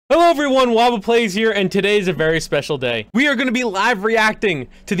Hello everyone, Wobble Plays here, and today is a very special day. We are going to be live reacting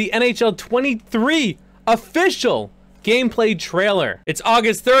to the NHL 23 official gameplay trailer. It's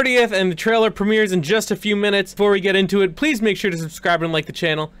August 30th and the trailer premieres in just a few minutes. Before we get into it, please make sure to subscribe and like the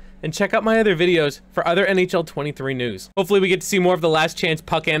channel, and check out my other videos for other NHL 23 news. Hopefully we get to see more of the last chance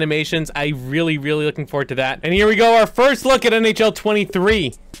puck animations. I really looking forward to that. And here we go, our first look at NHL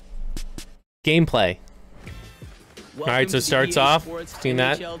 23 gameplay. Alright, so it starts off, seeing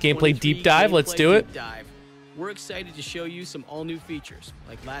that, gameplay deep dive, let's do it. We're excited to show you some all new features,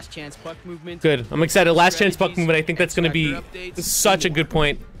 like last chance puck movement. Good, I'm excited, last chance puck movement, I think that's going to be such a good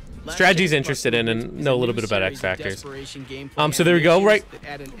point. Strategy's interested in and know a little bit about X Factors. So there we go, right?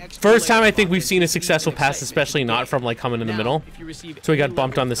 First time I think we've seen a successful pass, especially not from like coming in the middle. So we got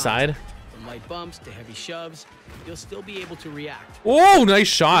bumped on the side. From light bumps to heavy shoves, you'll still be able to react. Oh, nice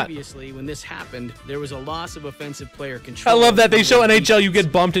shot. Previously, when this happened, there was a loss of offensive player control. I love that they show NHL, you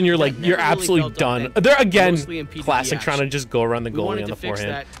get bumped and you're like, you're absolutely done. They're again, classic trying to just go around the goalie on the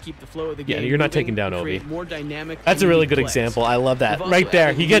forehand. Yeah, you're not taking down Ovi. That's a really good example. I love that. Right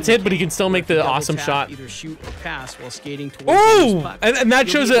there. He gets hit, but he can still make the awesome shot. Oh, and that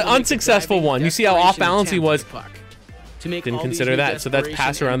shows an unsuccessful one. You see how off balance he was. Didn't consider that, so that's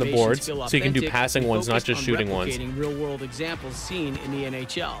pass around the boards, so you can do passing ones, not just shooting ones. Real-world examples seen in the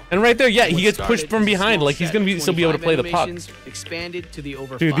NHL. And right there, yeah, he gets pushed from behind, like he's gonna still be able to play the puck. Expanded to the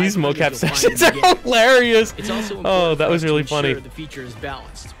over Dude, these mocap sessions are hilarious. Oh, that was really funny. The feature is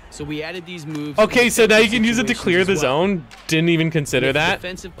balanced. So we added these moves. Okay, so now you can use it to clear the zone. Didn't even consider that.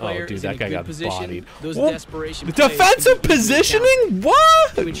 Oh, dude, that guy got bodied. Defensive positioning?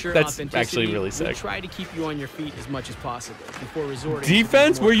 What? That's actually really sick. Try to keep you on your feet as much as possible before resorting.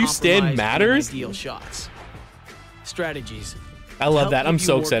 Defense where you stand matters. Shots. Strategies. I love that. I'm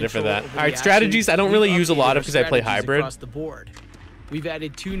so excited for that. All right, strategies. I don't really use a lot of because I play hybrid. We've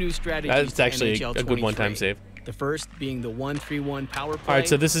added 2 new strategies. That's actually a good one-time save. The first being the 1-3-1 power play. All right,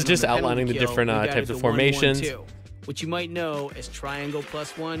 so this is just outlining the different types of formations. Which you might know as triangle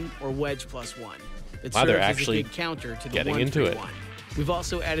 +1 or wedge +1. Wow, they're actually counter to the getting into it. We've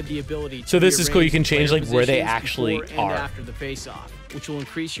also added the ability to so this is cool. You can change like where they actually are. After the face-off, which will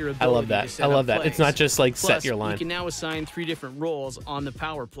increase your ability. I love that. I love that. It's not just like set your line. You can now assign 3 different roles on the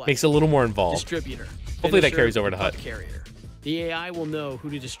power play. Makes it a little more involved. Distributor. Hopefully that carries over to HUD. Carrier. The AI will know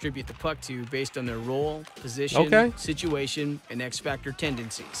who to distribute the puck to based on their role, position, situation, and X Factor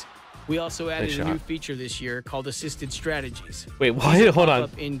tendencies. We also added a new feature this year called Assisted Strategies. Wait, why? Hold on.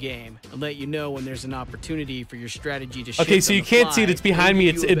 Up in game and let you know when there's an opportunity for your strategy to. Okay, so you can't see it. It's behind me.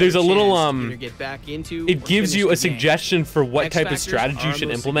 There's a little It gives you a suggestion for what type of strategy you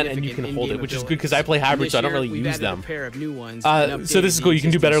should implement, and you can hold it, which is good because I play hybrid, so I don't really use them. So this is cool. You can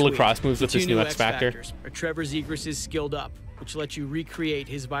do better lacrosse moves with this new X Factor. Trevor Zegras is skilled up, which lets you recreate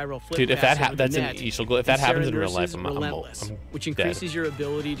his viral flip. Dude, if that's an easel goal. If that happens in real life, I'm which increases your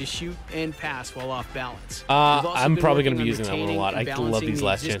ability to shoot and pass while off balance. I'm probably going to be using that one a lot. I love these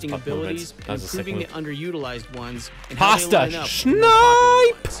last chance puck movements. That was a sick move. The underutilized ones. Pasta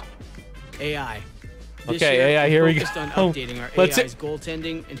snipe. AI. Okay, AI, here we go. Updating our AI's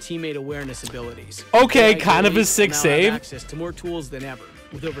goaltending and teammate awareness abilities. Okay, kind of a sick save. Access to more tools than ever,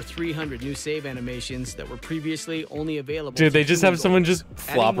 with over 300 new save animations that were previously only available. Dude, they just have someone just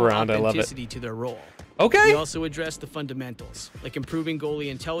flop around. I love it. To their role. Okay. We also address the fundamentals, like improving goalie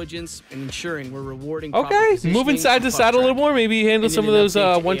intelligence and ensuring we're rewarding. Okay, moving side to side a little more. Maybe handle some of those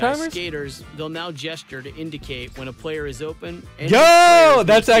one-timers. Skaters, they'll now gesture to indicate when a player is open. And yo,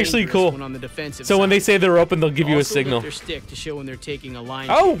 that's actually cool. When on the defensive so side. when they say they're open, they'll give you a signal. Their stick to show when they're taking a line.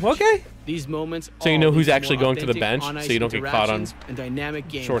 Oh, okay. These moments. So you know who's actually going to the bench, so you don't get caught on dynamic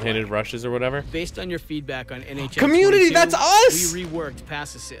shorthanded rushes or whatever. Based on your feedback on NHL community, 22, that's us. We reworked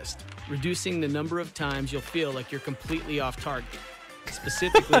pass assist, reducing the number of times you'll feel like you're completely off target.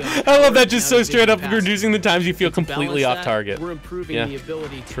 Specifically, I love that, just so straight up, reducing the times you feel completely off target. We're improving the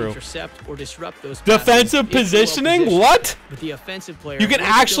ability to intercept or disrupt those defensive positioning. What? With the offensive player, you can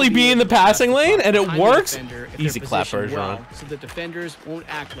actually be in the passing lane and it works. Easy clap, Bergeron. So the defenders won't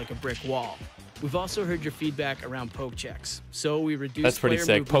act like a brick wall. We've also heard your feedback around poke checks, so we reduce. That's pretty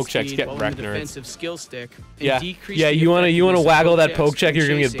sick. Poke checks get wrecked, nerds. Defensive skill stick. Yeah, you wanna waggle that poke check, you're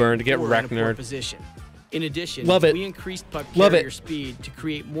gonna get burned. Get wrecked, nerd. In addition, love it. We increased puck carrier speed to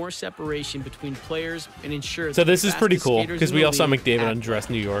create more separation between players and ensure. So this is pretty cool because we also saw McDavid undress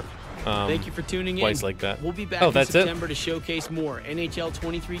New York. Thank you for tuning in. Twice like that. We'll be back in September to showcase more NHL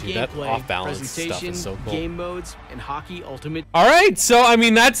 23 gameplay, presentation, game modes, and hockey ultimate. All right, so I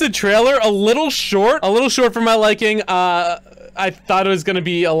mean that's the trailer. A little short for my liking. I thought it was going to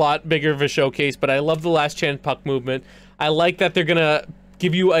be a lot bigger of a showcase, but I love the last chance puck movement. I like that they're gonna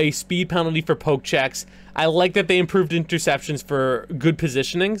give you a speed penalty for poke checks. I like that they improved interceptions for good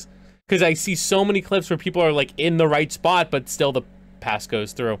positionings, because I see so many clips where people are like in the right spot, but still the pass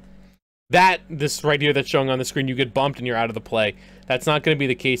goes through. This right here that's showing on the screen, you get bumped and you're out of the play. That's not going to be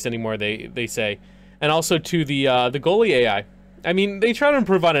the case anymore, they say. And also to the goalie AI. I mean, they try to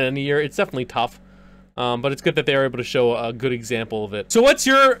improve on it any year. It's definitely tough. But it's good that they are able to show a good example of it. So what's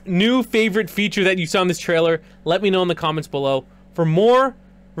your new favorite feature that you saw in this trailer? Let me know in the comments below. For more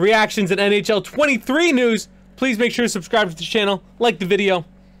reactions and NHL 23 news, please make sure to subscribe to the channel, like the video,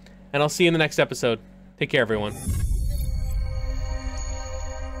 and I'll see you in the next episode. Take care, everyone.